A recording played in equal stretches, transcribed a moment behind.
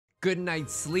Good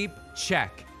night's sleep?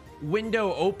 Check.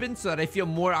 Window open so that I feel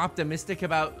more optimistic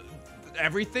about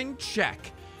everything?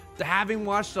 Check. Having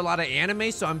watched a lot of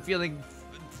anime, so I'm feeling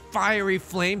fiery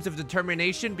flames of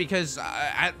determination because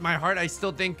at my heart I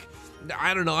still think,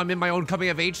 I don't know, I'm in my own coming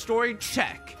of age story?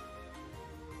 Check.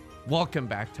 Welcome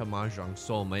back to Mahjong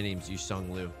Soul. My name's Yusong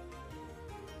Liu.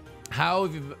 How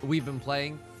have we been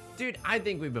playing? Dude, I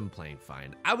think we've been playing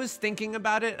fine. I was thinking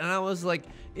about it and I was like,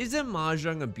 isn't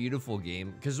Mahjong a beautiful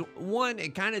game? Because one,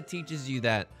 it kind of teaches you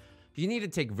that you need to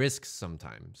take risks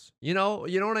sometimes. You know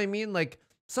what I mean? Like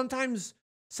sometimes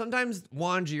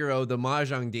Wanjiro, the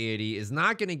Mahjong deity, is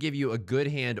not going to give you a good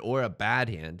hand or a bad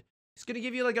hand. He's going to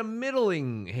give you like a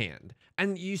middling hand.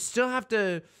 And you still have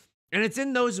to, and it's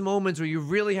in those moments where you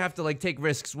really have to like take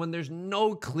risks when there's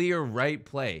no clear right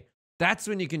play. That's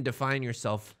when you can define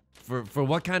yourself for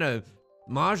what kind of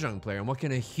Mahjong player and what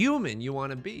kind of human you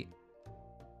want to be.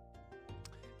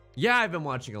 Yeah, I've been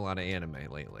watching a lot of anime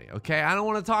lately, okay? I don't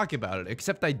want to talk about it,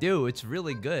 except I do. It's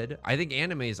really good. I think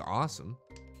anime is awesome.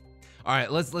 All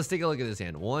right, let's take a look at this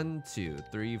hand. 1, 2,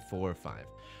 3, 4, 5.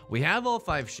 We have all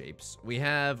 5 shapes. We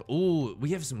have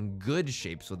some good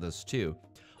shapes with us too.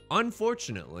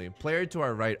 Unfortunately, player to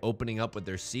our right opening up with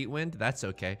their seat wind. That's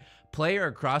okay. Player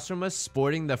across from us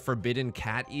sporting the forbidden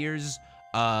cat ears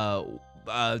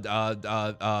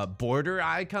border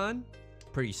icon.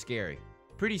 Pretty scary.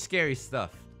 Pretty scary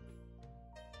stuff.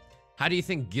 How do you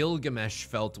think Gilgamesh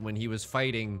felt when he was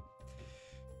fighting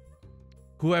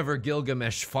whoever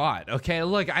Gilgamesh fought? Okay,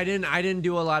 look, I didn't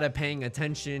do a lot of paying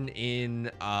attention in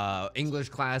English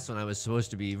class when I was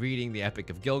supposed to be reading the Epic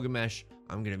of Gilgamesh.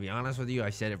 I'm gonna be honest with you, I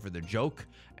said it for the joke,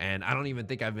 and I don't even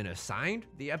think I've been assigned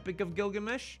the Epic of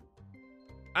Gilgamesh.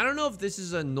 I don't know if this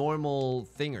is a normal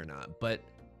thing or not, but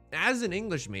as an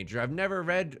English major, I've never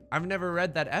read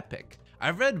that epic.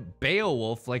 I've read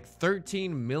Beowulf like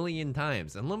 13 million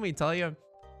times, and let me tell you,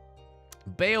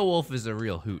 Beowulf is a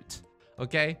real hoot,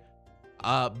 okay?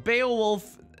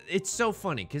 Beowulf, it's so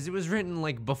funny because it was written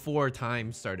like before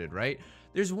time started, right?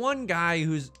 There's one guy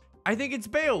who's, I think it's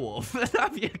Beowulf.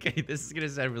 Okay, this is gonna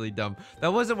sound really dumb.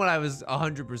 That wasn't what I was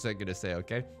 100% gonna say,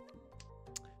 okay?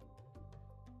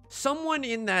 Someone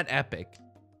in that epic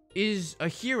is a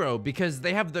hero because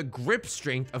they have the grip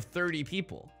strength of 30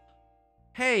 people.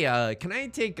 Hey, can I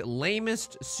take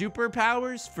lamest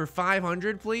superpowers for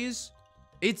 500, please?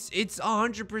 It's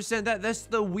 100%. That's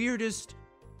the weirdest.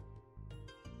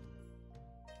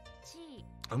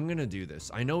 I'm gonna do this.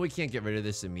 I know we can't get rid of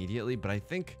this immediately, but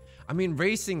I mean,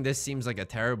 racing this seems like a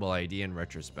terrible idea in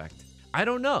retrospect. I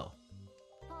don't know.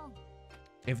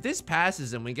 If this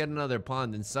passes and we get another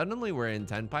pawn, then suddenly we're in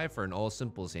Tenpai for an all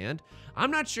simples hand. I'm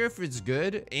not sure if it's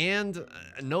good, and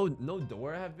no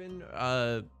door have been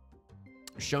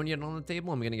shown yet on the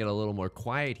table. I'm gonna get a little more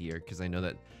quiet here because I know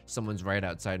that someone's right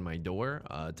outside my door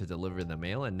to deliver the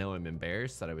mail, and now I'm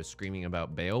embarrassed that I was screaming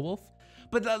about Beowulf.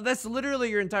 But that's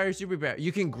literally your entire superpower.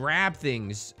 You can grab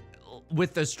things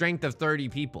with the strength of 30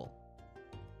 people.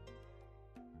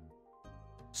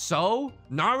 So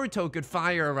Naruto could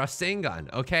fire a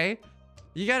Rasengan, okay?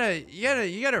 You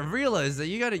gotta realize that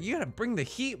you gotta bring the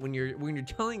heat when you're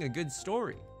telling a good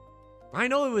story. I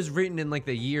know it was written in like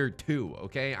the year 2,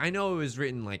 okay? I know it was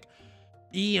written like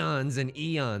eons and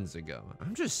eons ago.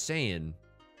 I'm just saying,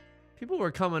 people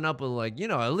were coming up with like, you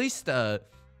know, at least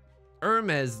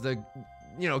Hermes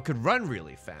could run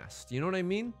really fast. You know what I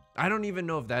mean? I don't even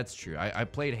know if that's true. I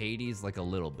played Hades like a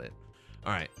little bit.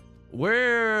 All right.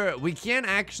 We can't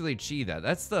actually chi that.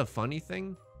 That's the funny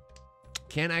thing.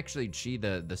 Can't actually chi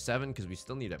the 7 because we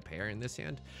still need a pair in this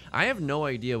hand. I have no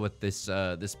idea what this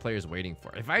player's waiting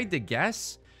for. If I had to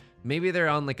guess, maybe they're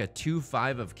on like a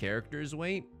 2-5 of characters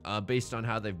weight based on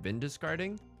how they've been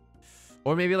discarding,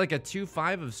 or maybe like a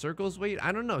 2-5 of circles weight.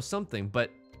 I don't know, something.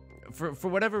 But for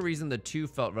whatever reason, the 2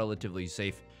 felt relatively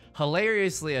safe.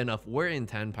 Hilariously enough, we're in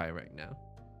Tenpai right now.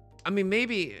 I mean,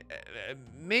 maybe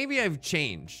I've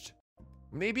changed.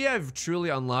 Maybe I've truly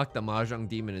unlocked the Mahjong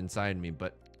demon inside me,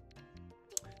 but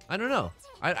I don't know.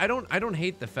 I don't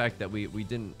hate the fact that we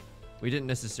didn't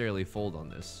necessarily fold on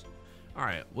this. All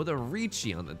right, with a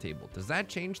Riichi on the table, does that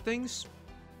change things?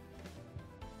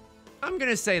 I'm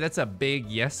gonna say that's a big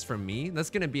yes from me. That's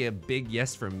gonna be a big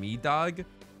yes from me, dog.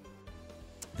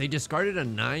 They discarded a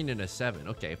 9 and a 7.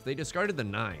 Okay, if they discarded the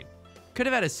 9, could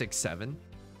have had a 6-7,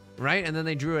 right? And then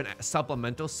they drew a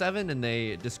supplemental 7 and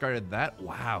they discarded that.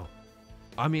 Wow.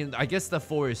 I mean, I guess the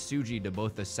 4 is Suji to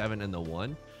both the 7 and the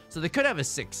 1. So they could have a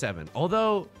 6-7.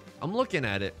 Although, I'm looking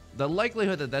at it, the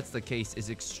likelihood that that's the case is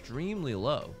extremely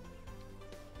low.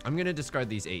 I'm going to discard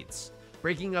these 8s.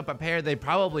 Breaking up a pair, they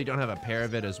probably don't have a pair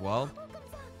of it as well.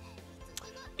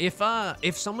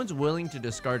 if someone's willing to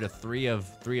discard a three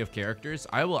of characters,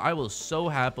 I will so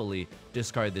happily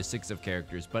discard the 6 of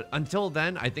characters. But until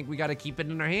then, I think we got to keep it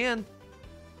in our hand.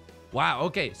 Wow.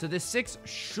 Okay, so this 6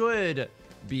 should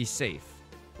be safe.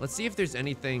 Let's see if there's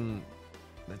anything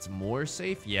that's more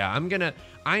safe. Yeah,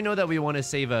 I know that we want to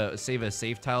save a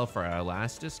safe tile for our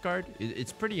last discard.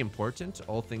 It's pretty important,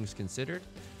 all things considered.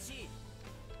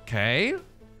 Okay.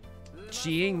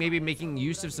 Chiing, maybe making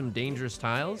use of some dangerous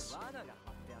tiles.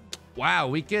 Wow,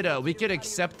 we could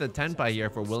accept the tenpai here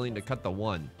if we're willing to cut the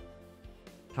 1.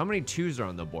 How many 2s are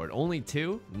on the board? Only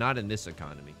 2? Not in this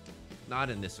economy. Not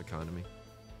in this economy.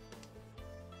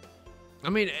 I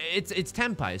mean, it's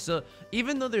tenpai, so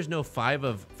even though there's no 5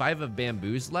 of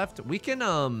bamboos left, we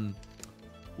can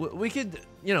we could,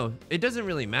 you know, it doesn't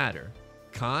really matter.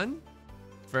 Con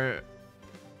for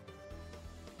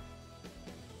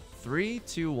 3,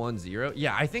 2, 1, 0.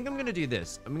 Yeah, I think I'm gonna do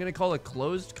this. I'm gonna call a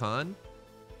closed con.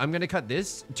 I'm gonna cut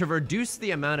this to reduce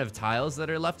the amount of tiles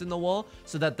that are left in the wall,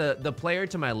 so that the player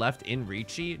to my left in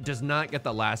Riichi does not get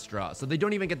the last draw, so they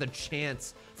don't even get the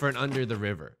chance for an under the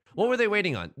river. What were they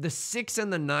waiting on? The 6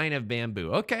 and the 9 of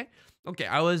bamboo. Okay. Okay,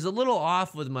 I was a little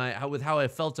off with how I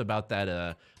felt about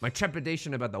that, my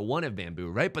trepidation about the 1 of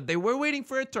bamboo, right? But they were waiting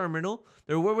for a terminal.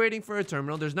 They were waiting for a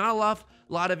terminal. There's not a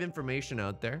lot of information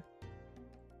out there.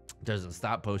 Doesn't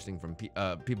stop posting from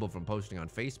people from posting on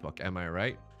Facebook. Am I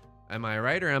right? Am I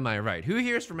right or am I right? Who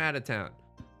here's from out of town?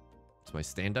 It's my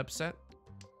stand-up set.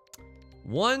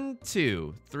 1,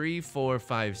 2, 3, 4,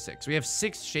 5, 6. We have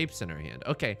 6 shapes in our hand.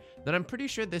 Okay, then I'm pretty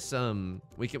sure this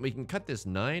we can cut this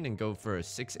 9 and go for a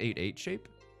 6, 8, 8 shape.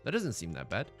 That doesn't seem that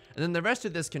bad. And then the rest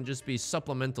of this can just be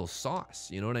supplemental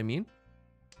sauce. You know what I mean?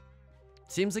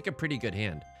 Seems like a pretty good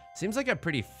hand. Seems like a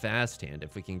pretty fast hand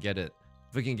if we can get it.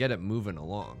 If we can get it moving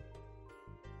along.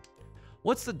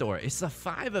 What's the door? It's a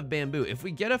 5 of bamboo. If we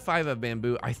get a 5 of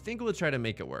bamboo, I think we'll try to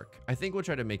make it work. I think we'll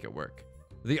try to make it work.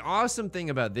 The awesome thing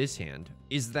about this hand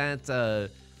is that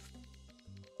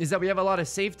we have a lot of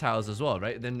safe tiles as well,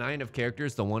 right? The 9 of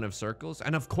characters, the 1 of circles.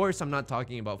 And of course, I'm not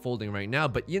talking about folding right now,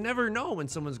 but you never know when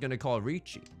someone's gonna call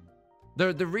Riichi.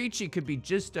 The Riichi could be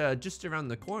just around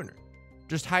the corner.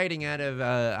 Just hiding out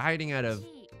of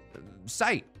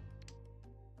sight.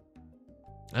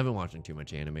 I've been watching too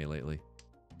much anime lately.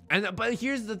 But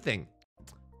here's the thing.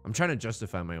 I'm trying to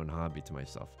justify my own hobby to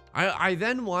myself.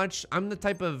 I'm the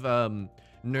type of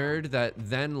nerd that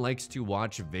then likes to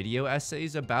watch video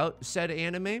essays about said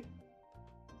anime.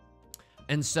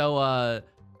 And so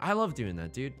I love doing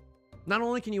that, dude. Not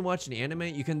only can you watch an anime,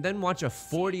 you can then watch a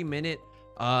 40-minute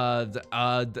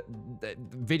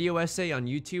video essay on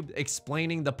YouTube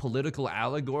explaining the political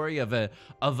allegory of an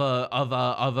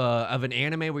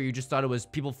anime where you just thought it was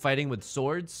people fighting with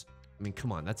swords. I mean,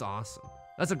 come on, that's awesome.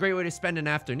 That's a great way to spend an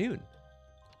afternoon.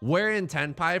 We're in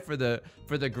Tenpai for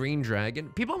the green dragon.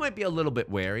 People might be a little bit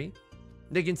wary.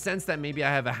 They can sense that maybe I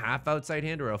have a half outside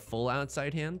hand or a full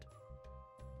outside hand.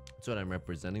 That's what I'm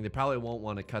representing. They probably won't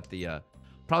want to cut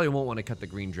the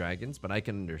green dragons, but I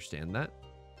can understand that.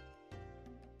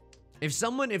 If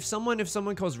someone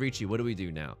calls Riichi, what do we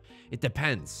do now? It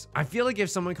depends. I feel like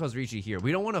if someone calls Riichi here,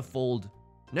 we don't want to fold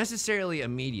necessarily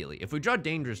immediately. If we draw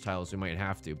dangerous tiles, we might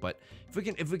have to, but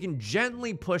if we can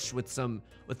gently push with some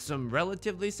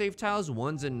relatively safe tiles,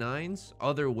 1s and 9s,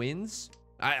 other wins,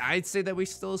 I'd say that we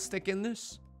still stick in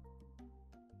this.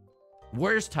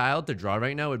 Worst tile to draw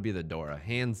right now would be the Dora,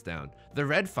 hands down. The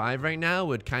red 5 right now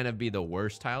would kind of be the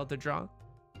worst tile to draw.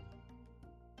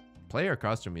 Player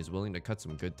across from me is willing to cut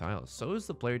some good tiles. So is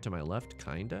the player to my left,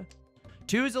 kinda.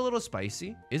 2 is a little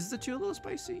spicy. Is the 2 a little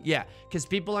spicy? Yeah, because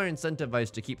people are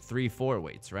incentivized to keep 3, 4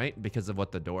 weights, right? Because of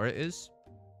what the Dora is.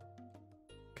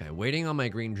 Okay, waiting on my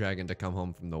green dragon to come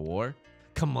home from the war.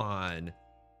 Come on.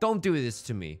 Don't do this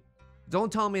to me.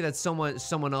 Don't tell me that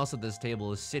someone else at this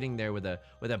table is sitting there with a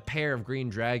pair of green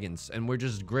dragons and we're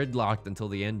just gridlocked until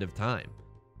the end of time.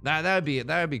 That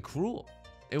would be cruel.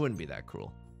 It wouldn't be that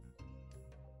cruel.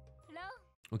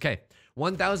 Okay,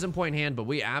 1,000 point hand, but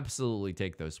we absolutely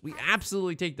take those. We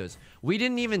absolutely take those. We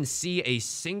didn't even see a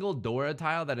single Dora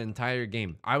tile that entire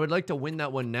game. I would like to win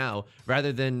that one now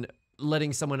rather than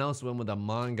letting someone else win with a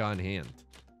Mangan hand.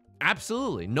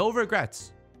 Absolutely, no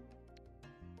regrets.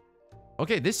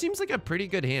 Okay, this seems like a pretty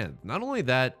good hand. Not only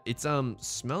that, it's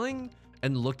smelling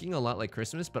and looking a lot like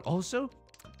Christmas, but also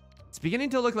it's beginning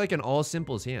to look like an all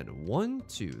simples hand. 1,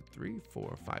 2, 3,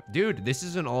 4, 5. Dude, this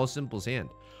is an all simples hand.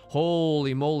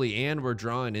 Holy moly, and we're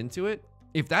drawing into it.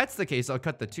 If that's the case, I'll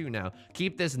cut the 2 now.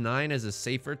 Keep this 9 as a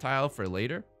safer tile for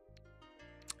later.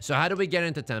 So how do we get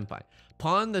into Tenpai?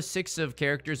 Pawn the 6 of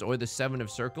characters or the 7 of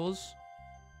circles,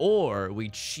 or we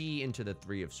chi into the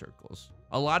 3 of circles.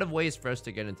 A lot of ways for us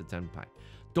to get into Tenpai.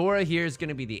 Dora here is going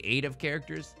to be the 8 of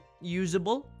characters.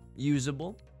 Usable.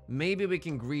 Maybe we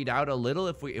can greed out a little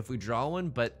if we draw one,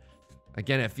 but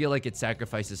again, I feel like it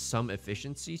sacrifices some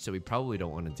efficiency, so we probably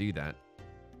don't want to do that.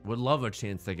 Would love a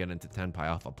chance to get into Tenpai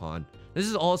off a pawn. This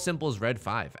is all simples red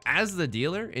 5. As the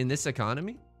dealer in this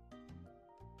economy,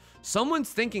 someone's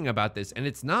thinking about this, and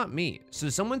it's not me. So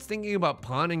someone's thinking about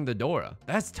pawning the Dora.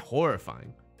 That's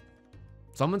horrifying.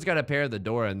 Someone's got to pair the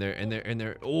Dora, and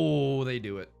they're oh, they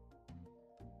do it.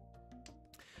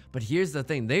 But here's the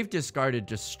thing: they've discarded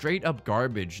just straight up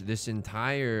garbage this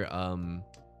entire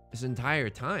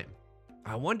time.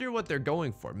 I wonder what they're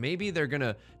going for. Maybe they're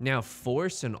gonna now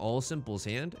force an all simples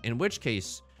hand, in which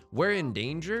case we're in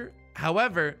danger.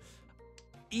 However,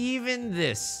 even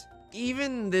this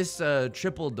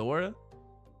triple Dora,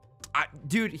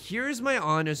 dude, here's my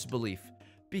honest belief.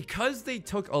 Because they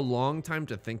took a long time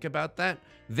to think about that,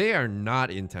 they are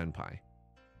not in Tenpai.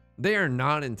 They are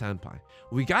not in Tenpai.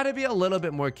 We got to be a little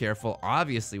bit more careful,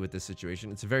 obviously, with this situation.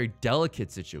 It's a very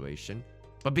delicate situation.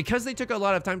 But because they took a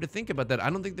lot of time to think about that, I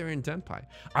don't think they're in Tenpai.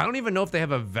 I don't even know if they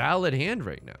have a valid hand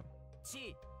right now.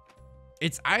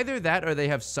 It's either that or they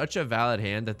have such a valid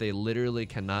hand that they literally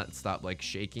cannot stop like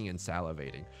shaking and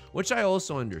salivating, which I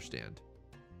also understand.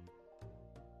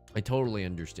 I totally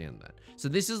understand that. So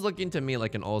this is looking to me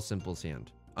like an all simples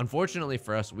hand. Unfortunately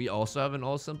for us, we also have an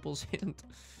all simples hand.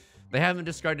 They haven't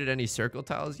discarded any circle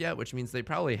tiles yet, which means they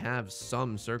probably have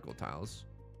some circle tiles.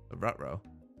 A rut row.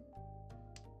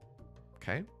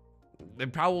 Okay. They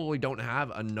probably don't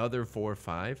have another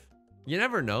 4-5. You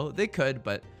never know. They could,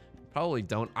 but probably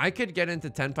don't. I could get into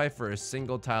Tenpai for a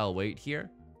single tile wait here.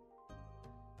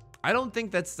 I don't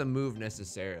think that's the move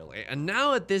necessarily. And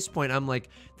now at this point, I'm like,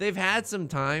 they've had some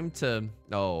time to...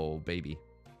 Oh, baby.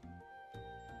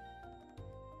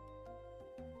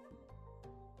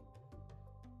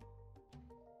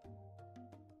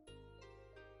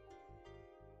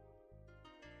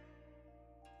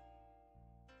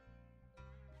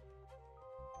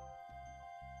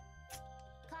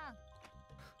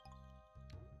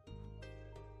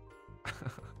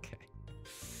 Okay.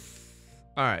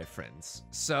 All right, friends.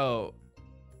 So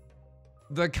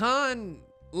the con,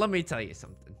 let me tell you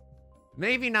something.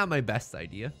 Maybe not my best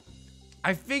idea.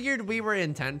 I figured we were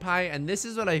in Tenpai, and this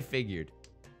is what I figured.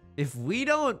 If we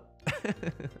don't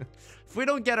if we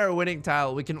don't get our winning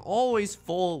tile, we can always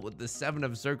fold with the 7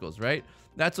 of circles, right?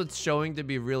 That's what's showing to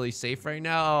be really safe right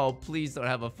now. Oh, please don't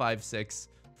have a 5-6.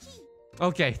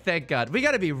 Okay, thank God. We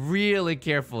got to be really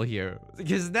careful here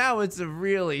because now it's a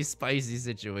really spicy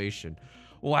situation.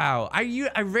 Wow,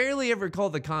 I rarely ever call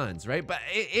the cons, right? But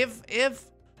if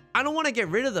I don't want to get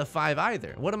rid of the 5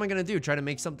 either, what am I gonna do? Try to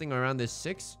make something around this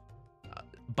 6?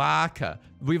 Baka.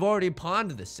 We've already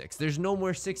pawned the 6. There's no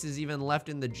more 6s even left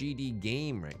in the GD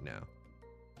game right now.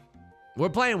 We're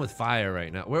playing with fire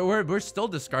right now. We're still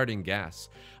discarding gas.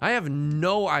 I have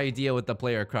no idea what the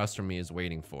player across from me is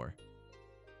waiting for.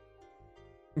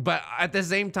 But at the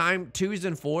same time, 2s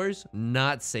and 4s,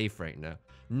 not safe right now.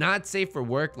 Not safe for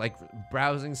work, like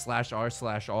browsing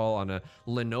 /r/all on a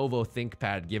Lenovo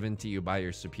ThinkPad given to you by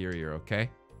your superior, okay?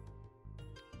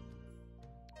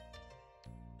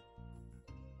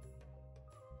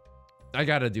 I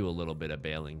gotta do a little bit of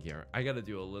bailing here. I gotta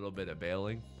do a little bit of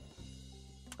bailing.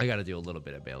 We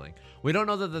don't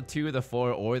know that the 2, the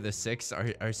 4, or the 6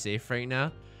 are safe right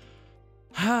now.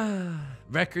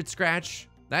 Record scratch.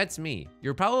 That's me.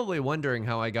 You're probably wondering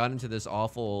how I got into this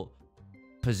awful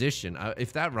position.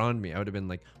 If that wronged me, I would have been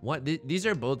like, what? These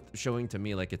are both showing to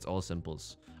me like it's all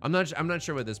simples. I'm not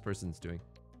sure what this person's doing.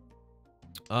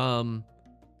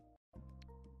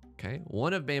 Okay,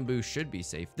 1 of bamboo should be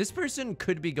safe. This person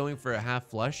could be going for a half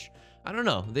flush. I don't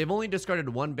know. They've only discarded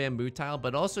 1 bamboo tile,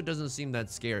 but also doesn't seem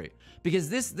that scary because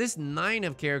this 9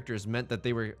 of characters meant that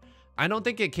they were... I don't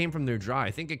think it came from their draw. I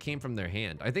think it came from their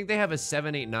hand. I think they have a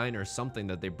 7, 8, 9 or something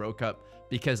that they broke up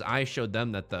because I showed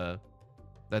them that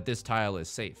this tile is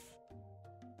safe.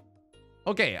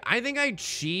 Okay, I think I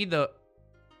chi the...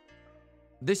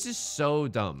 This is so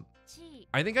dumb.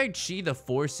 I think I chi the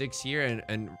 4-6 here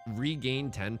and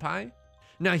regain Tenpai.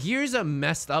 Now here's a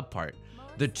messed up part.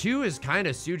 The 2 is kind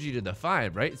of Suji to the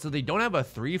 5, right? So they don't have a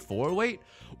 3-4 weight.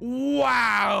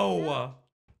 Wow!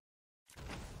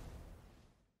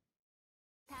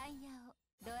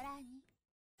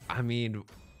 I mean,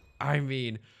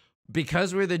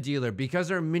 because we're the dealer,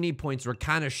 because our mini points were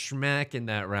kind of schmack in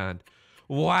that round.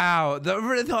 Wow,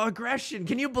 the aggression.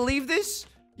 Can you believe this?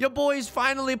 Your boy's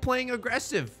finally playing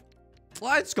aggressive.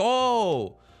 Let's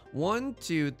go. 1,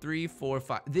 2, 3, 4,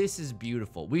 5. This is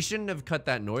beautiful. We shouldn't have cut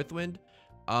that north wind.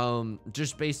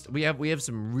 Just based, we have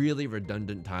some really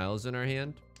redundant tiles in our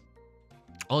hand.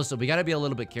 Also, we got to be a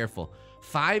little bit careful.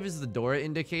 5 is the Dora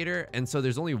indicator, and so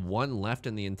there's only 1 left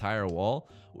in the entire wall.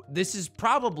 This is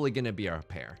probably going to be our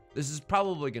pair.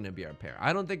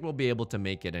 I don't think we'll be able to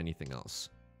make it anything else.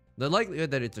 The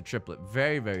likelihood that it's a triplet,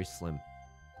 very, very slim.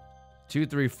 2,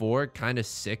 3, 4, kind of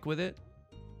sick with it.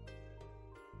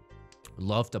 Would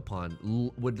love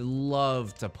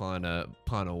to pawn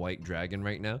a white dragon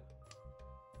right now.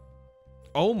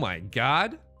 Oh my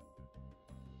god.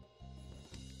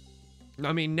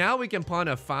 I mean, now we can pawn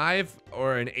a 5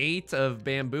 or an 8 of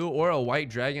bamboo or a white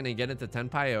dragon and get into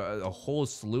tenpai a whole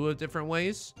slew of different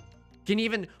ways. We can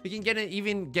even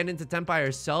get into tenpai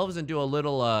ourselves and do a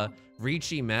little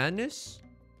Riichi madness.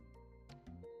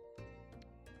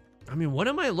 I mean, what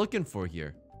am I looking for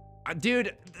here?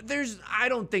 Dude, I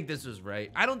don't think this was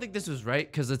right.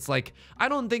 Because it's like, I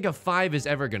don't think a 5 is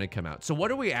ever gonna come out. So what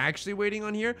are we actually waiting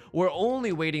on here? We're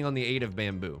only waiting on the 8 of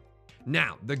bamboo.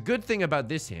 Now, the good thing about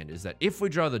this hand is that if we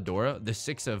draw the Dora, the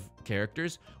 6 of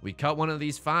characters, we cut one of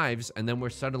these 5s, and then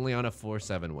we're suddenly on a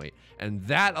 4-7 weight. And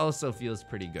that also feels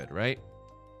pretty good, right?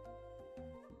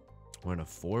 We're on a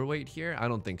 4 weight here? I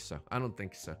don't think so.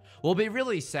 We'll be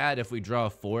really sad if we draw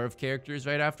a 4 of characters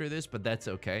right after this, but that's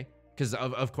okay. Because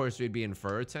of course we'd be in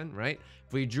Furitan, right?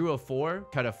 If we drew a 4,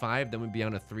 cut a 5, then we'd be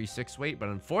on a 3-6 weight. But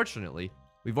unfortunately,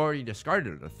 we've already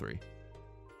discarded a 3.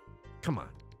 Come on.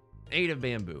 8 of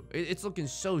bamboo. It's looking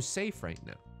so safe right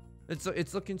now.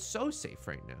 It's looking so safe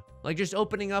right now. Like just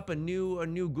opening up a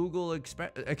new Google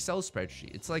Excel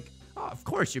spreadsheet. It's like, oh, of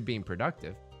course you're being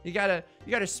productive. You got a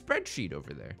spreadsheet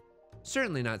over there.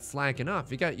 Certainly not slacking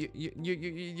off.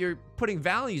 You're putting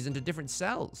values into different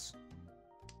cells.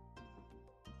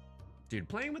 Dude,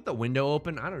 playing with the window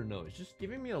open, I don't know. It's just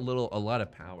giving me a lot of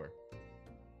power.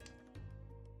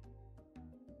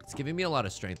 It's giving me a lot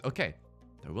of strength. Okay.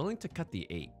 They're willing to cut the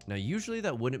 8. Now, usually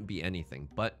that wouldn't be anything,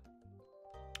 but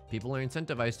people are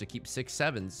incentivized to keep 6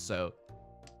 7s. So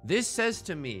this says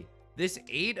to me, this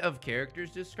 8 of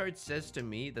characters discard says to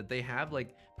me that they have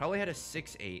probably had a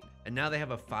 6-8 and now they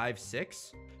have a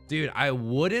 5-6. Dude, I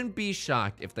wouldn't be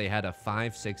shocked if they had a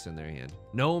 5-6 in their hand.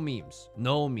 No memes.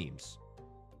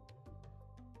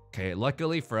 Okay,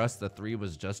 luckily for us, the 3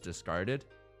 was just discarded.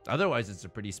 Otherwise, it's a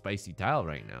pretty spicy tile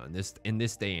right now in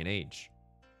this day and age.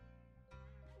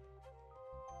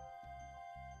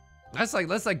 That's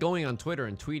like going on Twitter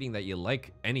and tweeting that you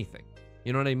like anything.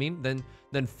 You know what I mean?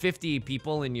 Then 50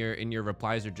 people in your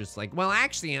replies are just like, well,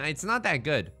 actually, it's not that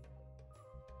good.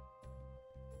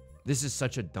 This is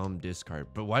such a dumb discard.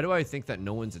 But why do I think that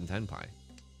no one's in tenpai?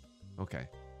 Okay.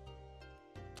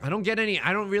 I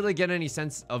don't really get any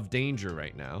sense of danger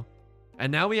right now.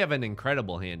 And now we have an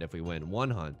incredible hand if we win.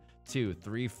 1 Han, 2,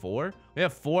 3, 4. We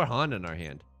have 4 Han in our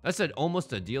hand. That's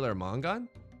almost a dealer Mongon.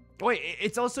 Wait,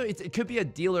 it could be a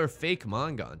dealer fake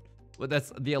Mongon. Well,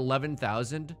 that's the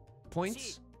 11,000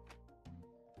 points.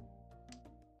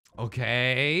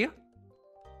 Okay.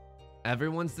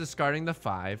 Everyone's discarding the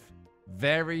 5.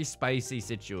 Very spicy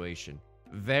situation.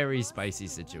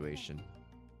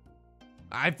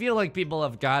 I feel like people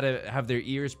have got to have their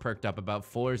ears perked up about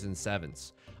 4s and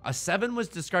 7s. A 7 was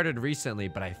discarded recently,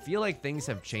 but I feel like things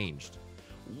have changed.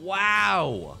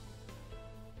 Wow.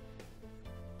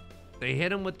 They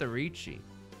hit him with the Riichi.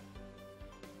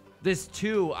 This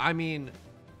 2, I mean,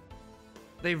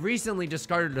 they recently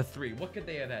discarded a 3. What could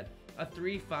they have had? A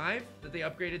 3-5 that they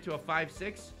upgraded to a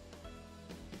 5-6?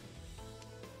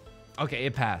 Okay,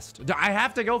 it passed. I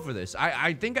have to go for this.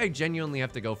 I think I genuinely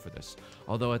have to go for this.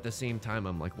 Although at the same time,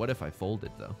 I'm like, what if I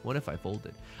folded though? What if I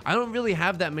folded? I don't really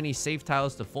have that many safe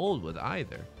tiles to fold with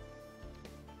either.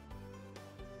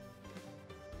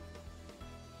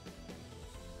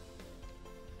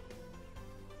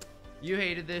 You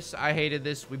hated this. I hated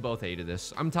this. We both hated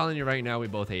this. I'm telling you right now, we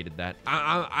both hated that.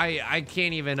 I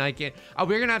can't even. Oh,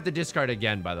 we're gonna have to discard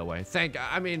again, by the way.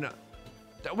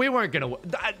 We weren't gonna.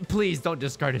 Please don't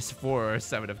discard us 4 or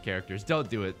 7 of characters. Don't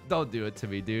do it. Don't do it to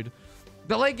me, dude.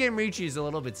 The late game Riichi is a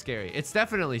little bit scary. It's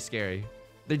definitely scary.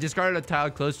 They discarded a tile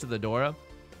close to the Dora.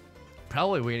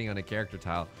 Probably waiting on a character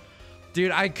tile.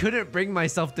 Dude, I couldn't bring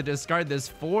myself to discard this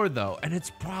 4 though, and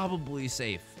it's probably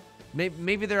safe.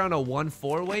 Maybe they're on a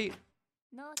 1-4 weight.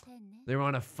 They were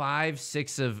on a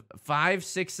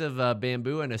 5-6 of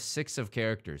bamboo and a 6 of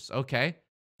characters. Okay,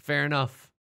 fair enough.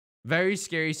 Very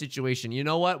scary situation. You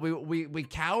know what? We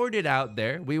cowered it out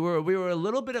there. We were a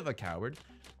little bit of a coward.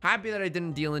 Happy that I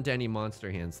didn't deal into any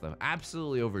monster hands though.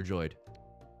 Absolutely overjoyed.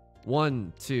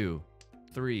 1, 2,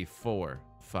 3, 4,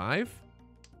 5.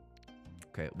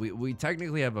 Okay, we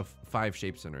technically have a 5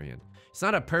 shapes in our hand. It's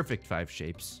not a perfect 5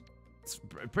 shapes. It's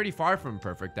pretty far from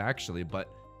perfect actually, but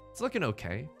it's looking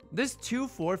okay. This 2,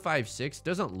 4, 5, 6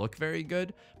 doesn't look very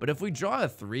good, but if we draw a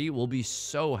 3, we'll be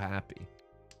so happy.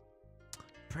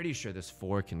 Pretty sure this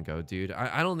 4 can go, dude.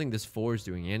 I don't think this 4 is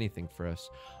doing anything for us.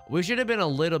 We should have been a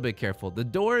little bit careful. The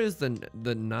door is the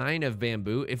 9 of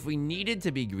bamboo. If we needed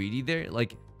to be greedy there,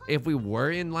 like if we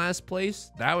were in last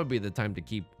place, that would be the time to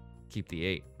keep the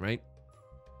 8, right?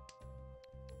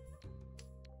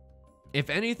 If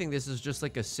anything, this is just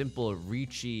like a simple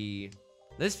Riichi.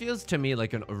 This feels to me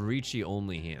like a Riichi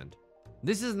only hand.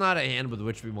 This is not a hand with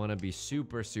which we want to be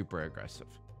super, super aggressive.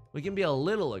 We can be a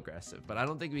little aggressive, but I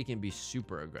don't think we can be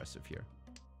super aggressive here.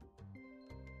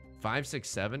 5, 6,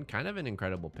 7, kind of an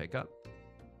incredible pickup.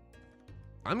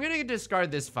 I'm going to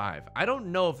discard this 5. I don't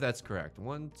know if that's correct.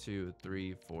 1, 2,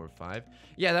 3, 4, 5.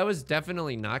 Yeah, that was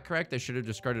definitely not correct. I should have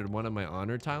discarded one of my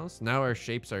honor tiles. Now our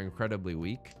shapes are incredibly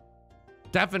weak.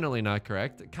 Definitely not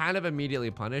correct. Kind of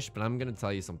immediately punished, but I'm going to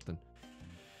tell you something.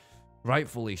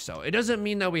 Rightfully so. It doesn't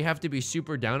mean that we have to be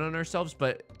super down on ourselves,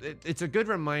 but it's a good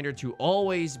reminder to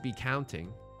always be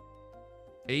counting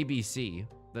ABC,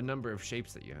 the number of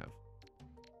shapes that you have.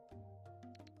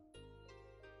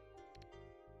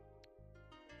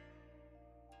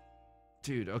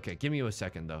 Dude, okay, give me a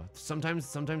second though. Sometimes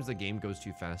the game goes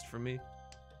too fast for me.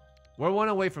 We're 1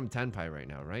 away from Tenpai right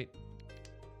now, right?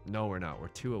 No, we're not. We're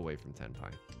 2 away from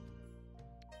Tenpai.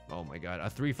 Oh my god, a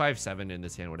 3, 5, 7 in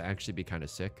this hand would actually be kind of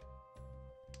sick.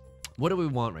 What do we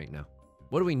want right now?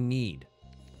 What do we need?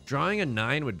 Drawing a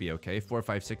 9 would be okay. 4,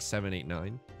 5, 6, 7, 8,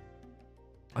 9.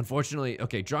 Unfortunately,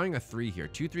 okay, drawing a 3 here.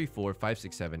 2, 3, 4, 5,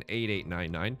 6, 7, 8, 8,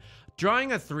 9, 9.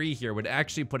 Drawing a 3 here would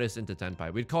actually put us into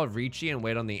Tenpai. We'd call Riichi and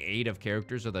wait on the 8 of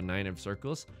characters or the 9 of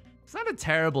circles. It's not a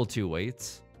terrible 2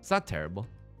 waits. It's not terrible.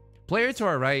 Player to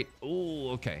our right.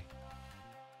 Ooh, okay.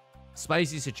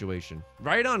 Spicy situation.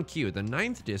 Right on cue. The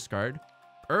 9th discard.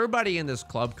 Everybody in this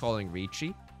club calling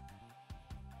Riichi.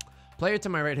 Player to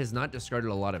my right has not discarded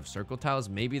a lot of circle tiles.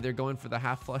 Maybe they're going for the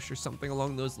half flush or something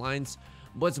along those lines.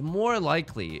 What's more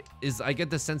likely is I get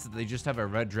the sense that they just have a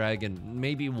red dragon,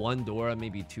 maybe 1 Dora,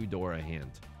 maybe 2 Dora hand.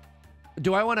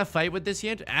 Do I want to fight with this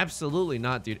hand? Absolutely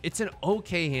not, dude. It's an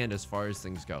okay hand as far as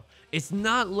things go. It's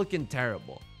not looking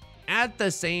terrible. At the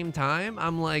same time,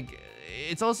 I'm like,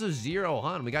 it's also 0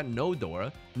 Han. We got no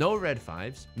Dora, no red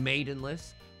 5s,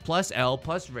 maidenless, plus L,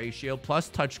 plus ratio, plus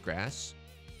touch grass.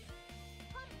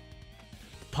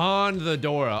 Pawn the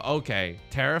Dora. Okay.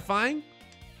 Terrifying?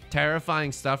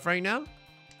 Terrifying stuff right now.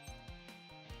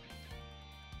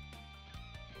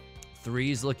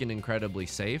 3's looking incredibly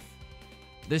safe.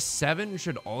 This 7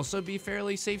 should also be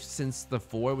fairly safe since the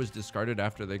 4 was discarded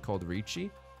after they called Riichi.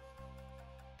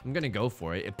 I'm going to go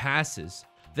for it. It passes.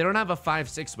 They don't have a 5,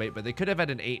 6 weight, but they could have had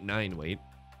an 8, 9 weight.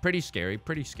 Pretty scary.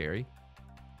 Pretty scary.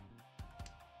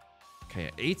 Okay,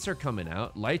 8s are coming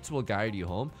out. Lights will guide you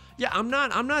home. Yeah, I'm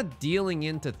not dealing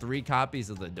into 3 copies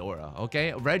of the Dora,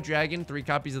 okay? Red Dragon, 3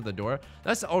 copies of the Dora.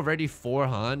 That's already 4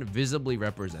 Han visibly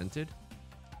represented.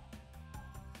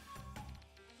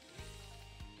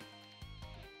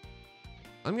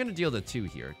 I'm gonna deal the 2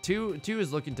 here. 2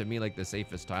 is looking to me like the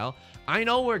safest tile. I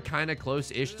know we're kind of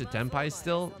close-ish to Tenpai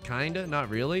still. Kinda, not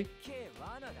really.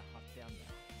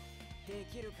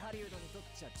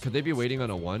 Could they be waiting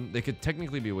on a 1? They could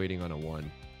technically be waiting on a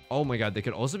 1. Oh my god, they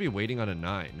could also be waiting on a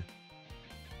 9.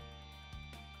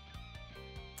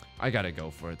 I gotta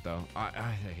go for it though. I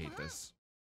hate this.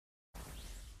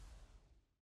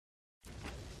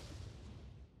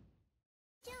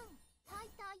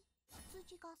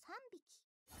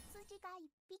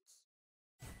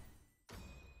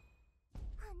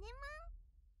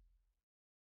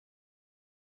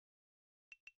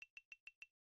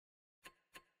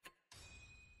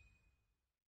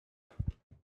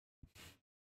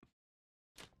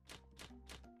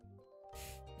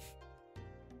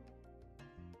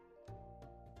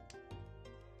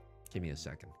 Give me a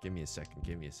second. Give me a second.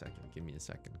 Give me a second. Give me a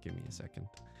second. Give me a second.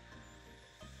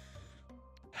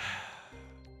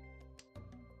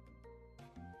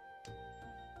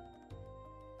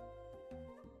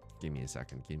 Give me a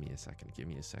second. Give me a second. Give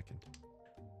me a second.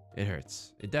 It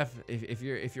hurts. It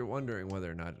if you're wondering whether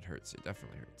or not it hurts, it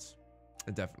definitely hurts.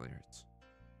 It definitely hurts.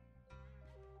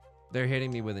 They're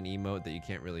hitting me with an emote that you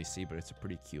can't really see, but it's a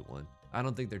pretty cute one. I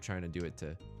don't think they're trying to do it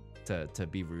to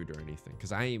be rude or anything,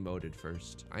 because I emoted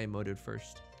first. I emoted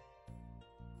first.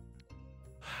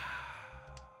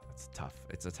 It's tough.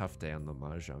 It's a tough day on the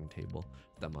Mahjong table.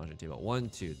 The Mahjong table. 1,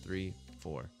 2, 3,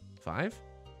 4, 5.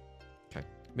 Okay.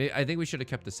 Maybe, I think we should have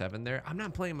kept the 7 there. I'm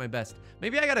not playing my best.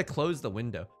 Maybe I gotta close the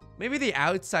window. Maybe the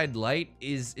outside light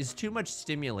is too much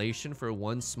stimulation for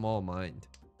one small mind.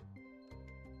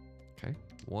 Okay.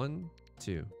 1,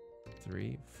 2,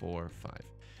 3, 4, 5.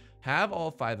 Have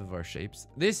all 5 of our shapes.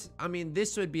 I mean,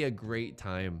 this would be a great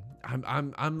time.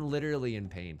 I'm literally in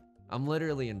pain. I'm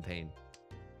literally in pain.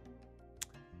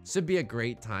 This would be a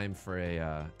great time for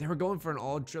a, they were going for an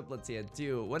all triplets hand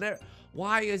too.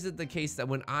 Why is it the case that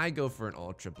when I go for an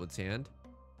all triplets hand,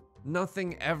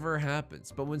 nothing ever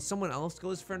happens? But when someone else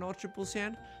goes for an all triples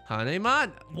hand,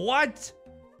 Haneman, what?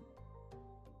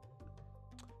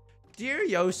 Dear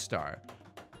Yostar,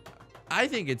 I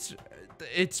think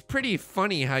it's pretty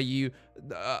funny how you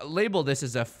label this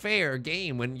as a fair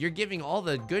game when you're giving all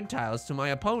the good tiles to my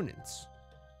opponents.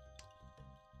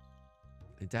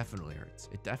 It definitely hurts.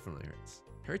 It definitely hurts.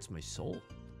 Hurts my soul.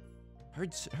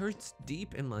 Hurts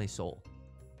deep in my soul.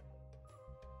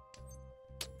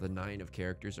 The 9 of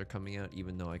characters are coming out,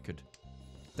 even though I could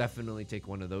definitely take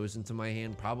one of those into my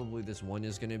hand. Probably this one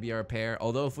is going to be our pair.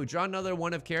 Although if we draw another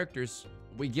 1 of characters,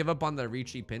 we give up on the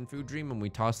Riichi Pinfu dream and we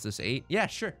toss this 8. Yeah,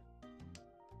 sure.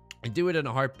 I do it in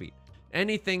a heartbeat.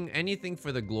 Anything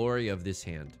for the glory of this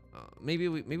hand. Maybe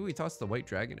we toss the white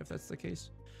dragon if that's the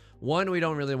case. 1 we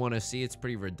don't really want to see. It's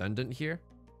pretty redundant here.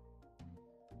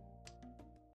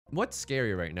 What's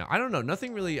scary right now? I don't know.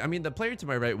 Nothing really. I mean, the player to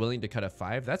my right willing to cut a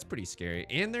 5. That's pretty scary.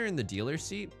 And they're in the dealer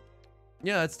seat.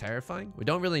 Yeah, that's terrifying. We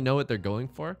don't really know what they're going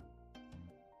for.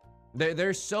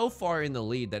 They're so far in the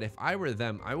lead that if I were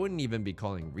them, I wouldn't even be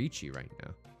calling Riichi right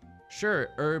now. Sure,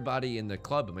 everybody in the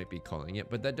club might be calling it,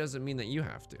 but that doesn't mean that you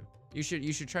have to. You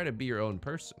should try to be your own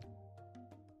person.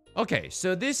 Okay,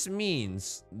 so this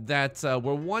means that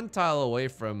we're 1 tile away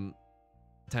from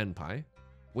Tenpai.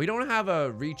 We don't have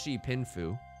a Riichi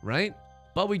Pinfu, right?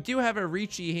 But we do have a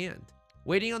Riichi hand.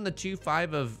 Waiting on the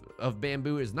 2-5 of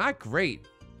bamboo is not great.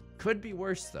 Could be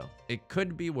worse though. It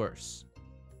could be worse.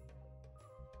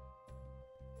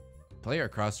 Player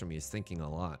across from me is thinking a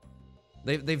lot.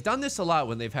 They've done this a lot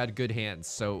when they've had good hands,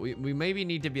 so we maybe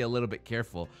need to be a little bit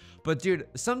careful. But dude,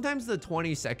 sometimes the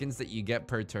 20 seconds that you get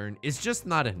per turn is just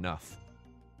not enough.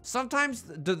 Sometimes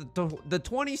the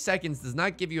 20 seconds does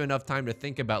not give you enough time to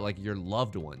think about like your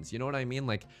loved ones. You know what I mean?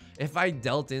 Like if I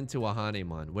dealt into a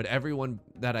Hanemon, would everyone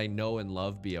that I know and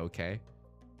love be okay?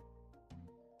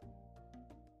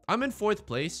 I'm in 4th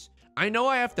place. I know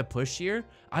I have to push here.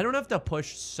 I don't have to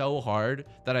push so hard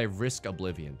that I risk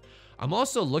oblivion. I'm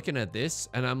also looking at this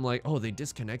and I'm like, oh, they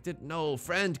disconnected? No,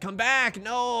 friend, come back.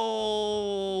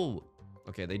 No.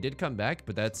 Okay, they did come back,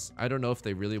 but I don't know if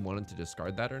they really wanted to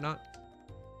discard that or not.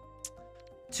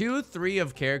 2, 3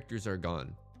 of characters are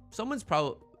gone. Someone's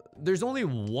probably, there's only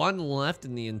 1 left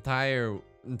in the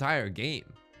entire game.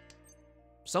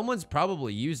 Someone's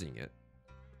probably using it.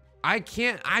 I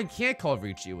can't call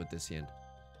Riichi with this hand.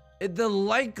 The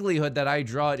likelihood that I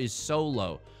draw it is so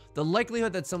low. The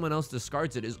likelihood that someone else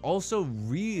discards it is also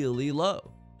really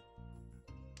low.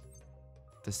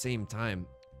 At the same time,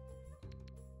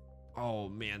 oh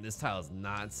man, this tile is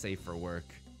not safe for work.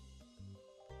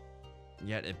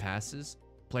 Yet it passes.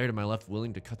 Player to my left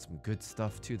willing to cut some good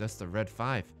stuff too. That's the red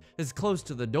 5. It's close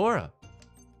to the Dora.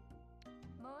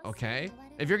 Okay.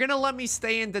 If you're gonna let me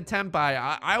stay into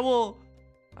Tenpai, I will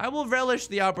relish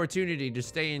the opportunity to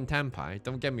stay in Tenpai.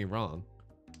 Don't get me wrong.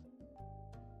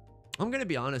 I'm gonna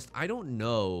be honest, I don't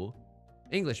know.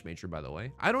 English major, by the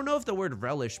way. I don't know if the word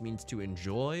relish means to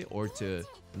enjoy or to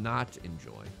not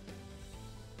enjoy.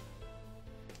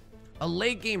 A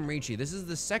late game Riichi. This is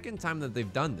the 2nd time that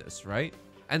they've done this, right?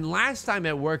 And last time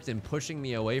it worked in pushing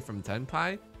me away from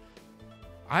Tenpai.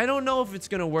 I don't know if it's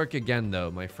gonna work again though,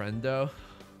 my friendo.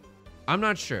 I'm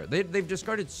not sure. They've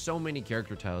discarded so many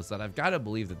character tiles that I've got to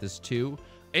believe that this 2,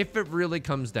 if it really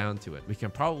comes down to it, we can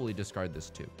probably discard this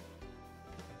 2.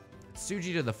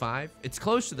 Tsuji to the 5. It's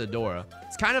close to the Dora.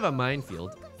 It's kind of a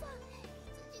minefield.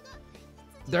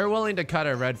 They're willing to cut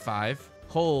a red 5.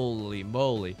 Holy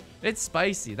moly. It's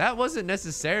spicy. That wasn't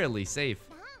necessarily safe.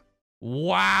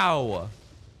 Wow.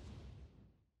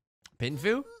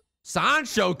 Pinfu?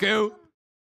 Sanshoku?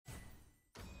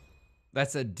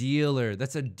 That's a dealer.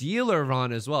 That's a dealer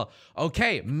Ron as well.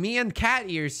 Okay, me and Cat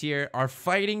Ears here are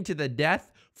fighting to the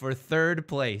death for 3rd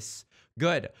place.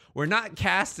 Good. We're not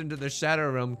cast into the Shadow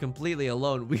Realm completely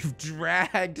alone. We've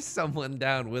dragged someone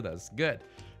down with us. Good.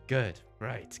 Good.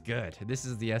 Right. Good. This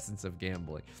is the essence of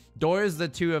gambling. Dora's the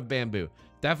 2 of bamboo.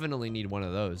 Definitely need one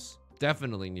of those.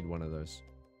 Definitely need one of those.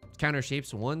 Counter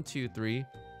shapes. 1, 2, 3,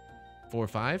 4,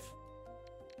 5.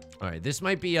 All right. This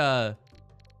might be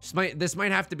this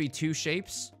might have to be 2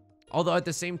 shapes. Although at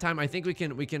the same time, I think we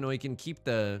can keep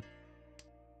the.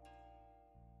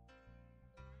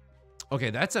 Okay,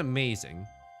 that's amazing.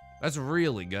 That's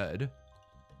really good.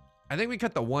 I think we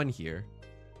cut the 1 here.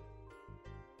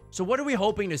 So what are we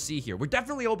hoping to see here? We're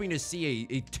definitely hoping to see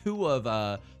a 2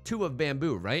 of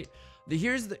bamboo, right?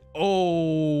 Here's the,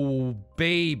 oh,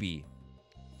 baby.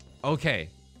 Okay.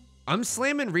 I'm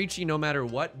slamming Riichi no matter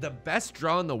what. The best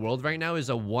draw in the world right now is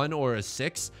a 1 or a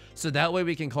 6. So that way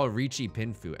we can call Riichi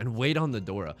Pinfu and wait on the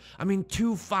Dora. I mean,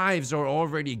 2 5s are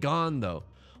already gone though.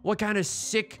 What kind of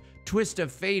sick twist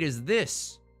of fate is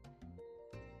this?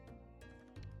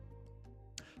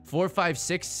 4 5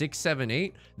 6 6 7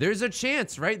 8. There's a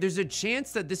chance, right? There's a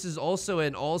chance that this is also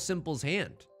an all simples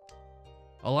hand.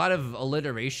 A lot of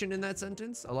alliteration in that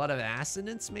sentence. A lot of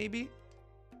assonance, maybe.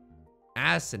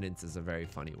 Assonance is a very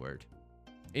funny word.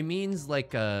 It means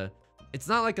like it's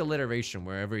not like alliteration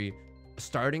where every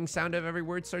starting sound of every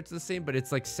word starts the same, but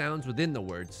it's like sounds within the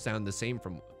words sound the same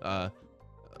from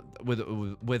with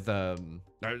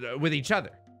each other.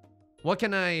 What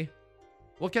can I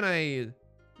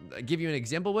give you an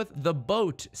example with? The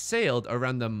boat sailed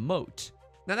around the moat.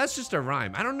 Now that's just a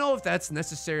rhyme. I don't know if that's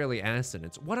necessarily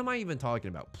assonance. What am I even talking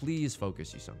about? Please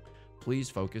focus, Yusong. Please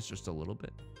focus just a little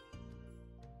bit.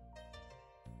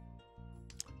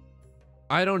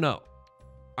 I don't know.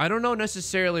 I don't know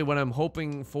necessarily what I'm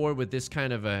hoping for with this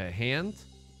kind of a hand.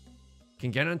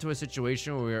 Can get into a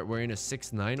situation where we're in a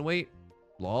 6-9 weight.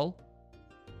 Lol.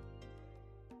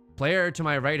 Player to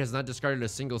my right has not discarded a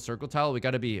single circle tile. We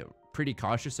got to be pretty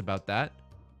cautious about that.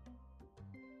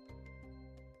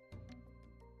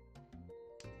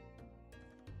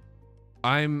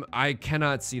 I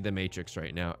cannot see the matrix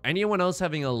right now. Anyone else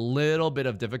having a little bit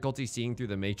of difficulty seeing through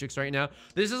the matrix right now?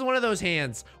 This is one of those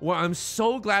hands where I'm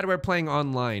so glad we're playing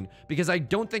online, because I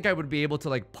don't think I would be able to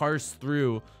like parse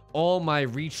through all my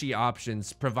Riichi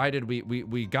options provided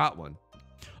we got one.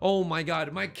 Oh my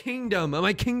god, my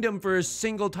kingdom for a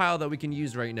single tile that we can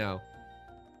use right now.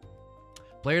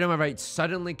 Player to my right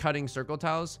suddenly cutting circle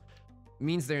tiles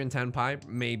means they're in 10 pi,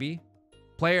 maybe.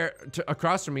 Player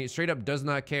across from me straight up does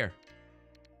not care.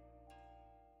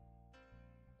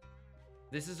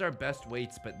 This is our best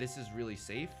weights, but this is really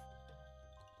safe.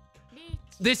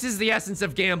 This is the essence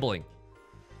of gambling.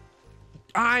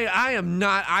 I am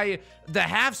not, the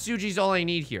half Suji's all I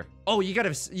need here. Oh, you got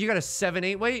a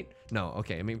 7-8 weight? No,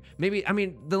 okay, I mean, maybe,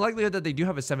 the likelihood that they do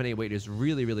have a 7-8 weight is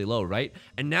really, really low, right?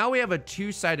 And now we have a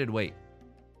 2-sided weight.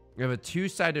 We have a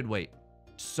 2-sided weight.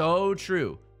 So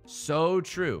true, so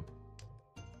true.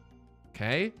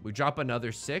 Okay, we drop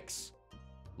another 6.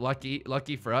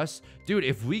 Lucky for us. Dude,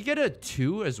 if we get a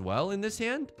 2 as well in this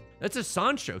hand, that's a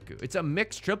Sanshoku. It's a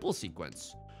mixed triple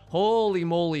sequence. Holy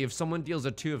moly, if someone deals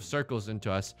a 2 of circles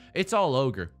into us, it's all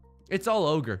ogre. It's all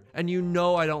ogre. And you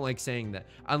know I don't like saying that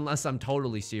unless I'm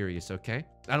totally serious, okay?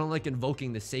 I don't like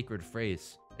invoking the sacred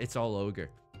phrase. It's all ogre.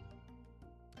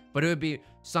 But it would be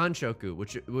Sanshoku,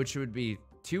 which would be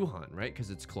 2 Han, right? Because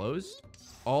it's closed.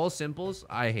 All simples.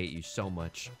 I hate you so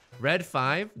much. Red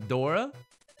 5, Dora.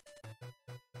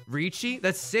 Riichi,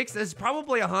 that's 6. That's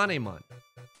probably a Hanemon.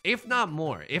 If not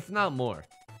more.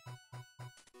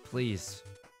 Please.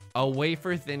 A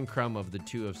wafer thin crumb of the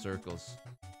 2 of circles.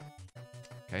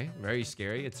 Okay, very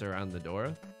scary. It's around the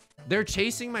Dora. They're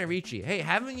chasing my Riichi. Hey,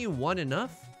 haven't you won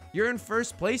enough? You're in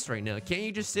first place right now. Can't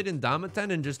you just sit in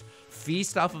Damaten and just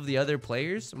feast off of the other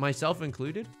players, myself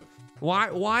included?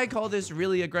 Why call this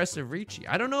really aggressive Riichi?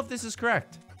 I don't know if this is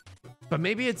correct. But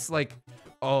maybe it's like,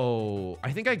 oh,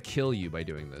 I think I'd kill you by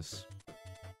doing this.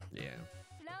 Yeah.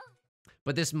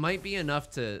 But this might be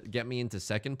enough to get me into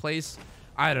second place.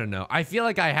 I don't know. I feel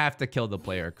like I have to kill the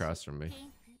player across from me.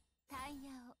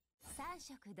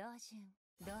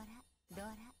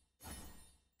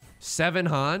 7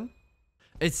 Han?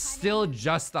 It's still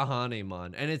just the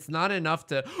Hanemon, and it's not enough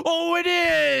to... Oh, it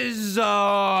is!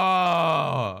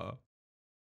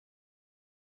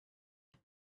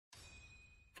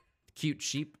 Cute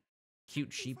sheep.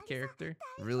 Cute sheep character.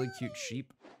 Really cute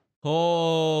sheep.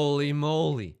 Holy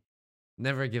moly.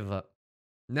 Never give up.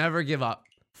 Never give up.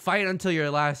 Fight until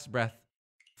your last breath.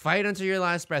 Fight until your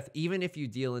last breath, even if you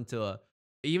deal into a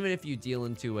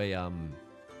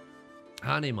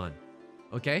Hanemon.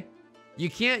 Okay? You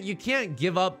can't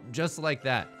give up just like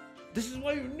that. This is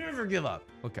why you never give up.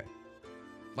 Okay.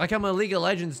 Like I'm a League of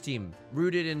Legends team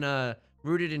rooted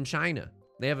in China.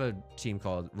 They have a team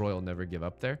called Royal Never Give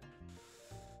Up there.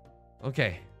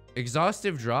 Okay.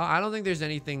 Exhaustive draw. I don't think there's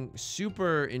anything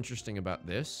super interesting about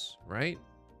this, right?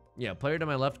 Yeah, player to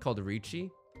my left called Riichi.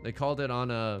 They called it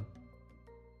on a...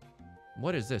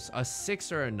 What is this? A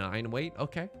 6 or a 9 weight?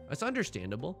 Okay. That's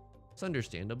understandable. It's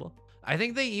understandable. I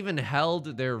think they even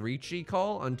held their Riichi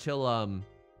call until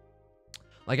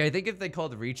like I think if they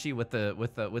called Riichi with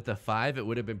the 5, it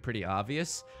would have been pretty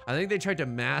obvious. I think they tried to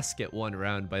mask it one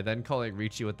round by then calling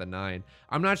Riichi with the 9.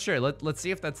 I'm not sure. Let's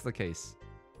see if that's the case.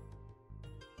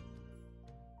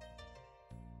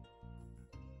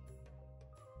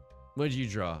 What did you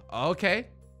draw? Okay.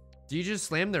 Do you just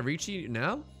slam the Riichi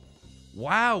now?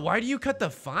 Wow, why do you cut the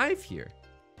 5 here?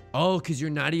 Oh, because you're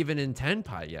not even in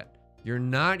Tenpai yet. You're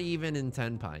not even in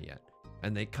Tenpai yet.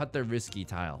 And they cut the risky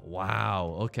tile.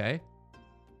 Wow, okay.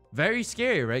 Very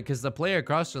scary, right? Because the player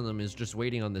across from them is just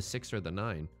waiting on the 6 or the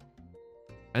 9.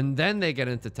 And then they get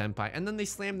into Tenpai, and then they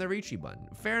slam the Riichi button.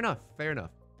 Fair enough, fair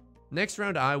enough. Next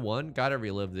round, I won. Gotta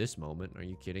relive this moment. Are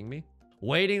you kidding me?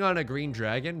 Waiting on a green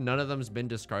dragon. None of them's been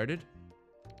discarded.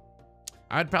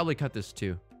 I'd probably cut this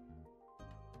too.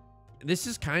 This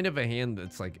is kind of a hand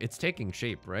that's like, it's taking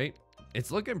shape, right? It's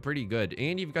looking pretty good.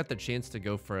 And you've got the chance to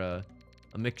go for a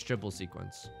mixed triple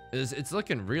sequence. It's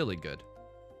looking really good.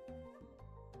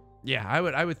 Yeah,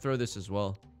 I would throw this as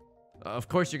well. Of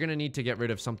course, you're going to need to get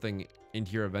rid of something in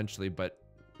here eventually, but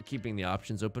keeping the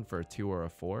options open for a 2 or a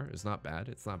 4 is not bad.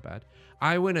 It's not bad.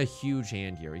 I win a huge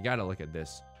hand here. You got to look at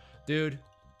this. Dude,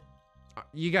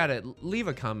 you got to leave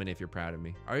a comment if you're proud of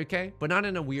me. Are you okay? But not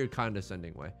in a weird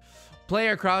condescending way.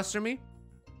 Player across from me.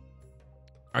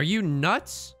 Are you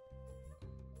nuts?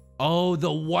 Oh,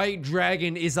 the white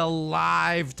dragon is a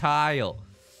live tile.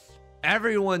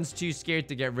 Everyone's too scared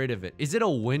to get rid of it. Is it a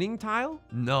winning tile?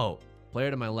 No.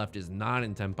 Player to my left is not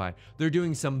in Tenpai. They're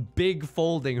doing some big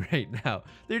folding right now.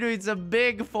 They're doing some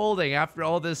big folding after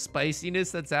all this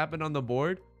spiciness that's happened on the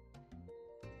board.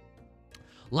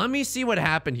 Let me see what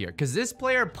happened here, because this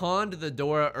player pawned the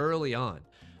Dora early on,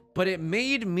 but it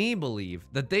made me believe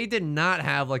that they did not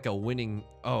have like a winning.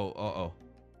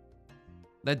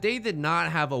 That they did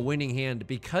not have a winning hand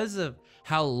because of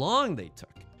how long they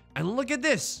took. And look at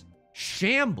this.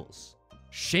 Shambles.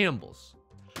 Shambles.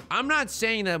 I'm not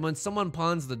saying that when someone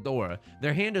pawns the Dora,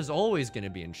 their hand is always going to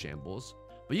be in shambles,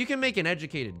 but you can make an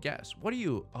educated guess. What do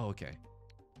you... Oh, okay.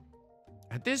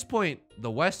 At this point,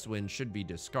 the West Wind should be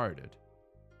discarded.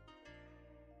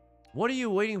 What are you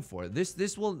waiting for?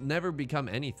 This will never become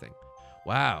anything.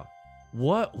 Wow.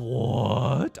 What?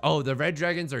 Oh, the red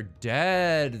dragons are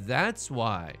dead. That's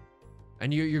why.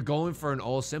 And you're going for an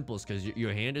all simples because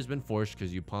your hand has been forced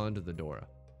because you pawned the Dora.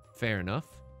 Fair enough.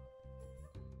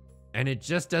 And it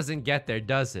just doesn't get there,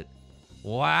 does it?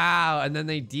 Wow. And then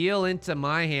they deal into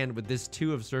my hand with this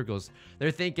 2 of circles.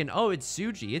 They're thinking, oh, it's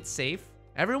Suji. It's safe.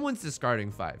 Everyone's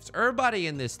discarding 5s. Everybody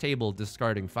in this table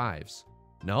discarding 5s.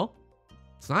 No,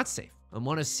 it's not safe. I'm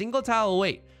on a single tile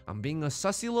away. I'm being a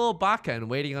sussy little baka and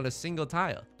waiting on a single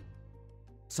tile.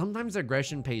 Sometimes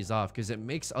aggression pays off because it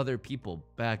makes other people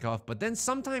back off. But then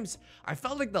sometimes I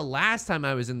felt like the last time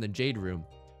I was in the Jade Room,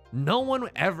 no one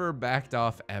ever backed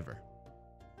off ever.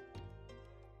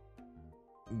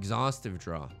 Exhaustive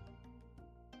draw.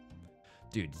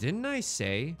 Dude, didn't I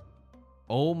say?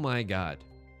 Oh my God.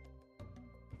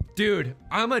 Dude,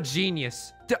 I'm a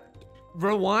genius.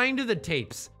 Rewind the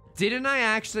tapes. Didn't I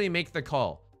actually make the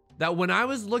call that when I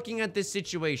was looking at this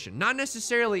situation, not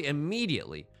necessarily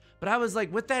immediately, but I was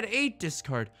like, with that 8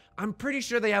 discard, I'm pretty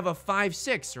sure they have a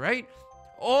 5-6, right?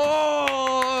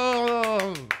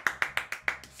 Oh!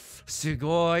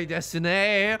 Sugoi desu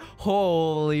ne.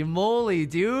 Holy moly,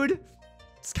 dude.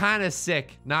 It's kind of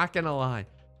sick, not gonna lie.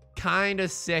 Kind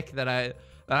of sick that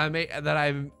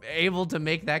I'm able to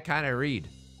make that kind of read.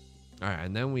 All right,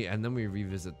 and then we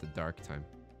revisit the dark time.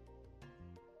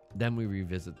 Then we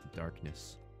revisit the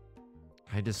darkness.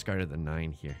 I discarded the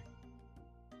 9 here.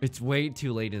 It's way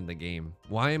too late in the game.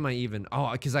 Why am I even...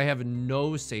 Oh, because I have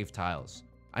no safe tiles.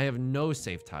 I have no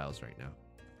safe tiles right now.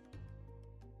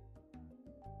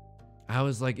 I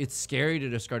was like, it's scary to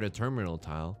discard a terminal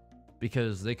tile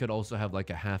because they could also have like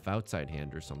a half outside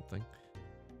hand or something.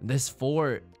 This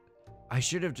 4, I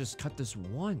should have just cut this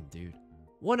 1, dude.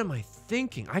 What am I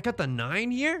thinking? I got the 9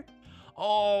 here?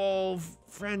 Oh,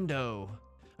 friendo.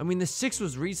 I mean, the 6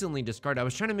 was recently discarded. I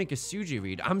was trying to make a Suji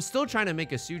read. I'm still trying to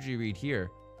make a Suji read here.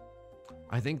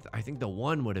 I think the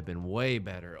 1 would have been way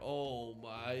better. Oh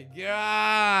my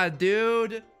God,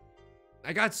 dude.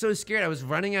 I got so scared. I was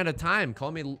running out of time.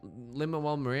 Call me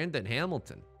Lin-Manuel Miranda and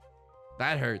Hamilton.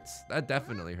 That hurts. That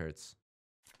definitely hurts.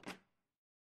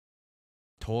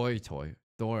 Toy.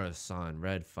 Dora-san,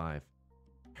 red 5.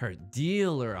 Her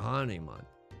dealer Hanemon.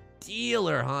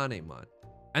 Dealer Hanemon.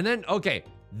 And then, okay,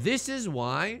 this is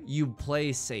why you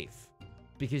play safe.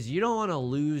 Because you don't want to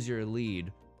lose your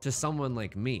lead to someone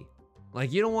like me.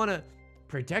 Like, you don't want to...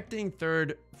 Protecting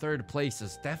third place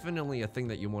is definitely a thing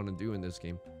that you want to do in this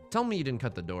game. Tell me you didn't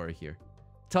cut the Dora here.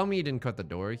 Tell me you didn't cut the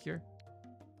Dora here.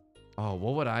 Oh,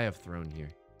 what would I have thrown here?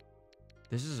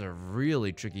 This is a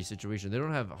really tricky situation. They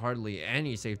don't have hardly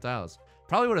any safe tiles.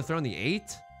 Probably would have thrown the 8.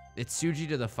 It's Suji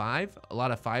to the 5. A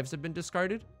lot of 5s have been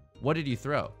discarded. What did you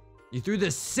throw? You threw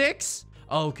the 6?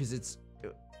 Oh, because it's...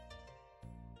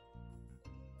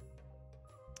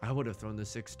 I would have thrown the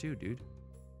 6 too, dude.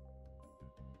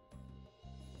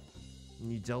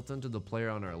 And you dealt into the player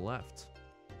on our left.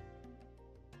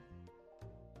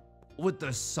 With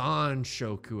the San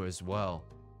Shoku as well.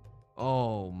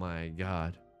 Oh my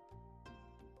god.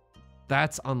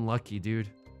 That's unlucky, dude.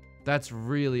 That's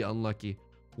really unlucky.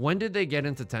 When did they get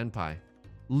into Tenpai?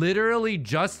 Literally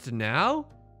just now?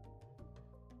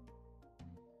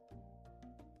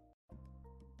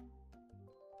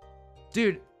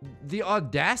 Dude, the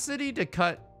audacity to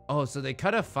cut... Oh, so they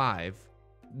cut a 5.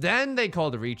 Then they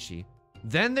called Riichi.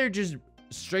 Then they're just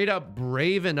straight up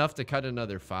brave enough to cut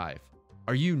another 5.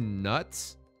 Are you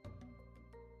nuts?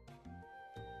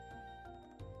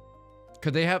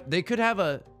 They could have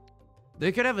a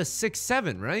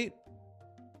 6-7, right?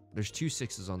 There's 2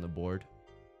 6s on the board.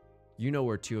 You know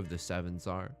where 2 of the 7s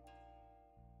are.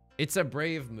 It's a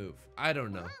brave move. I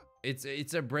don't know.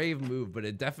 It's a brave move, but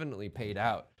it definitely paid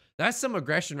out. That's some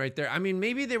aggression right there. I mean,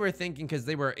 maybe they were thinking because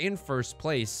they were in first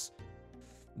place,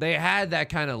 they had that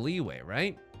kind of leeway,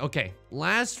 right? Okay,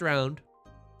 last round.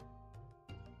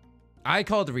 I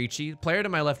called Riichi. Player to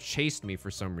my left chased me for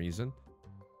some reason.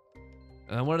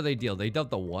 And then what do they deal? They dealt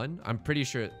the 1? I'm pretty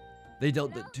sure they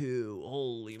dealt the 2.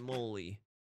 Holy moly.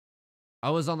 I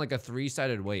was on like a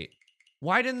 3-sided wait.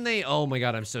 Why didn't they? Oh my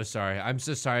god, I'm so sorry. I'm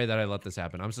so sorry that I let this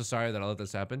happen. I'm so sorry that I let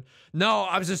this happen. No,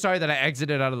 I'm so sorry that I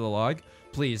exited out of the log.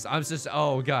 Please, I'm just,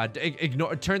 oh god.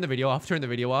 Ignore, turn the video off, turn the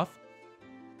video off.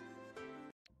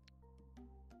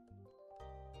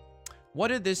 What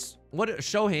did this,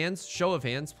 show hands, show of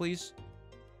hands, please.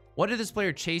 What did this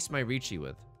player chase my Riichi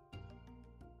with?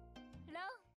 No.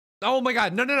 Oh my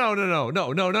god,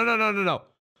 no.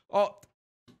 Oh,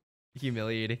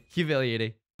 humiliating,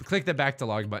 humiliating. Click the back to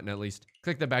log button at least.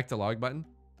 Click the back to log button.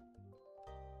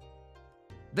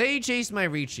 They chased my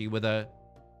Riichi with a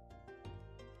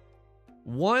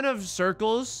 1 of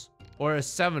circles or a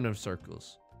 7 of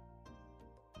circles.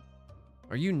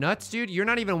 Are you nuts, dude? You're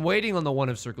not even waiting on the 1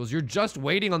 of circles. You're just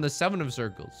waiting on the 7 of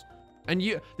circles. And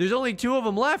there's only 2 of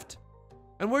them left.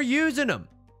 And we're using them.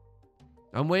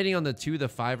 I'm waiting on the 2, the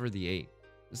 5, or the 8.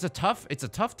 It's a tough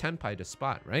Tenpai to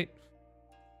spot, right?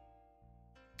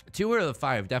 2 or the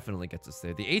 5 definitely gets us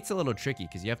there. The 8's a little tricky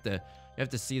because you have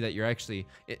to see that you're actually,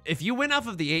 if you win off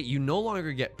of the 8, you no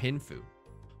longer get Pinfu.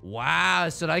 Wow,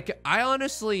 so I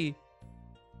honestly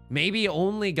maybe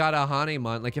only got a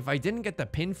Hanemon. Like if I didn't get the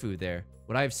Pinfu there,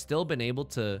 would I have still been able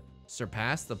to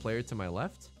surpass the player to my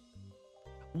left?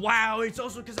 Wow, it's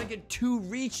also because I get 2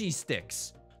 Riichi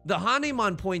sticks. The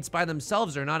Hanemon points by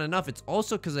themselves are not enough. It's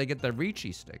also because I get the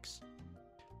Riichi sticks.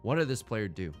 What did this player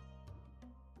do?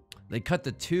 They cut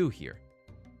the 2 here.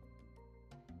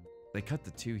 They cut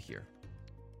the 2 here.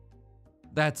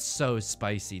 That's so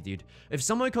spicy, dude. If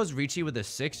someone calls Riichi with a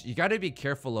 6, you got to be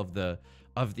careful of the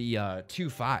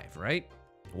 2-5, right?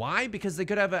 Why? Because they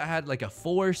could have had like a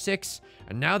 4-6,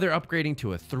 and now they're upgrading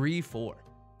to a 3-4.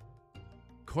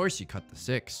 Of course, you cut the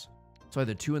 6. That's why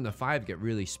the 2 and the 5 get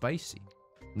really spicy.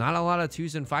 Not a lot of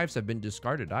 2s and 5s have been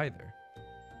discarded either.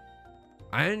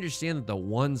 I understand that the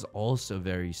 1's also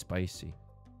very spicy.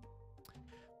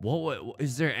 What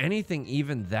is there anything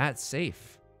even that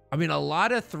safe? I mean, a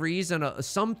lot of 3s and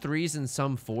some 3s and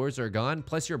some 4s are gone.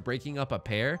 Plus, you're breaking up a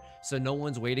pair, so no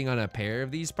one's waiting on a pair of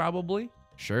these probably.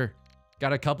 Sure.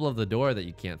 Got a couple of the door that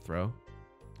you can't throw.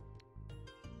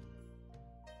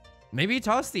 Maybe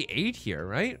toss the 8 here,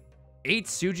 right? 8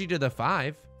 Tsuji to the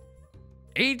 5.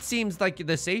 8 seems like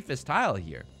the safest tile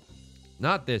here.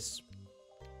 Not this.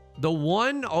 The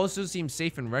 1 also seems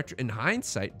safe in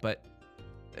hindsight, but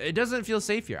it doesn't feel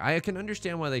safe here. I can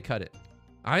understand why they cut it.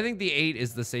 I think the 8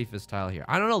 is the safest tile here.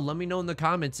 I don't know. Let me know in the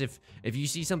comments if you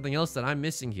see something else that I'm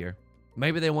missing here.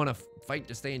 Maybe they want to fight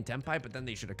to stay in Tenpai, but then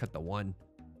they should have cut the 1.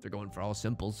 They're going for all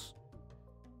simples.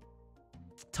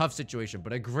 Tough situation,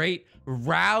 but a great,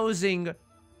 rousing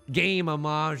game of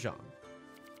Mahjong.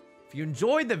 If you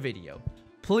enjoyed the video,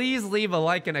 please leave a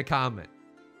like and a comment.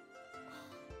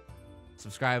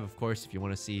 Subscribe, of course, if you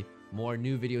want to see more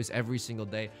new videos every single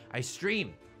day. I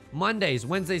stream Mondays,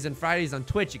 Wednesdays, and Fridays on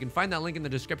Twitch. You can find that link in the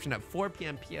description at 4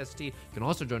 p.m. PST. You can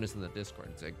also join us in the Discord.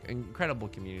 It's an incredible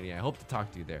community. I hope to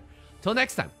talk to you there. Till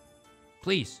next time,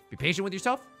 please be patient with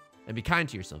yourself and be kind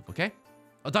to yourself, okay?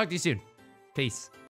 I'll talk to you soon. Peace.